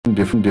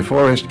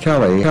DeForest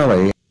Kelly.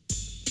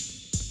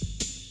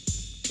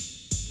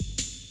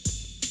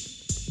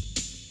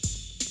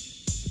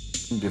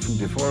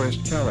 DeForest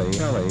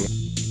Kelly.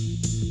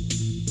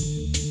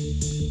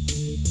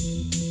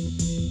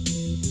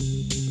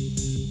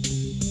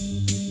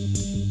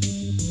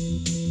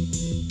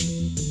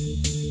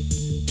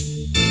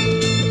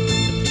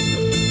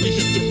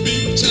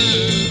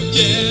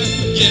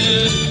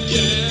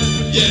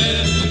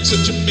 I'm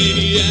such a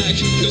maniac,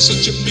 you're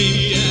such a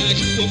maniac.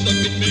 We're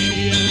fucking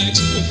maniacs,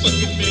 we're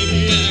fucking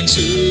maniacs.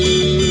 Ooh.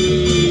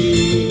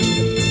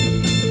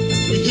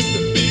 We hit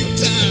the big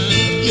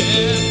time,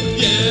 yeah.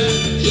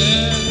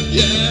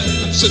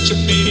 I'm such a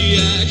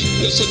maniac,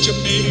 you're such a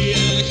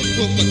maniac.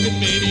 We're fucking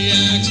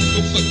maniacs,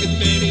 we're fucking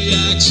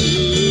maniacs.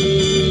 Ooh.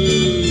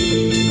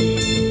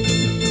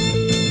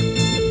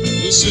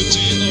 The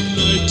city of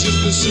night is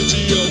the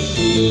city of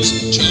fools.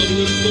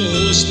 Chowder and the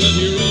horse that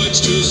he rides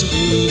to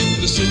school.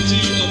 The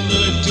city of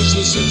night is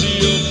the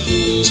city of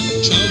fools.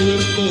 Chowder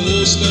and the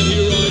horse that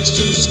he rides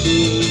to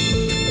school.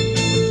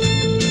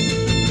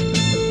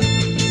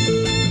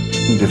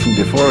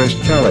 DeForest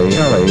Kelly.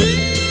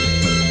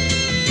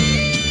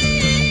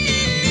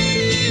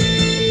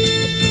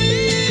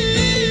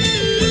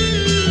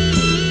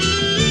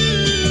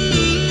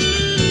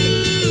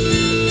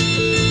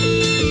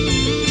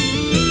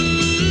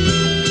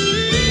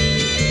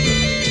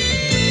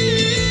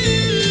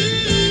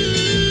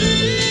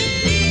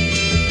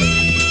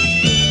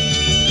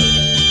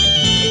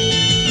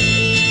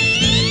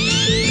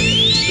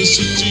 The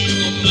city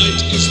of night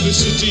is the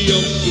city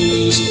of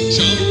fools.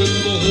 Chowder and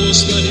the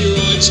horse that he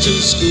rides to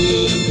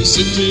school. The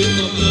city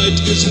of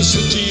night is the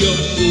city of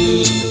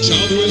fools.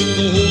 Chowder and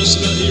the horse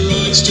that he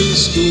rides to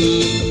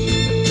school.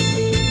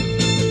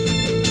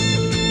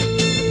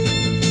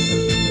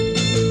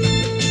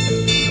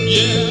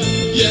 Yeah.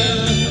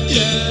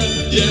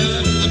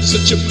 I'm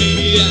such a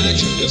maniac,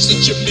 you're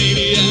such a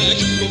maniac.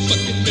 We're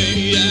fucking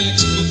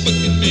maniacs, we're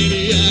fucking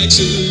maniacs.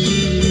 Ooh.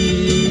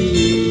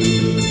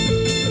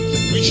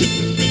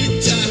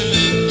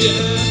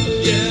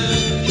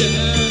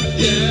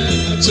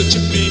 I'm such a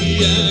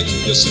maniac,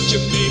 you're such a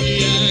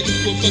maniac.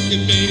 We're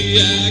fucking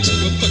maniacs,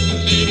 we're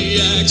fucking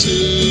maniacs.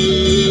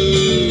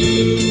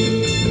 Ooh.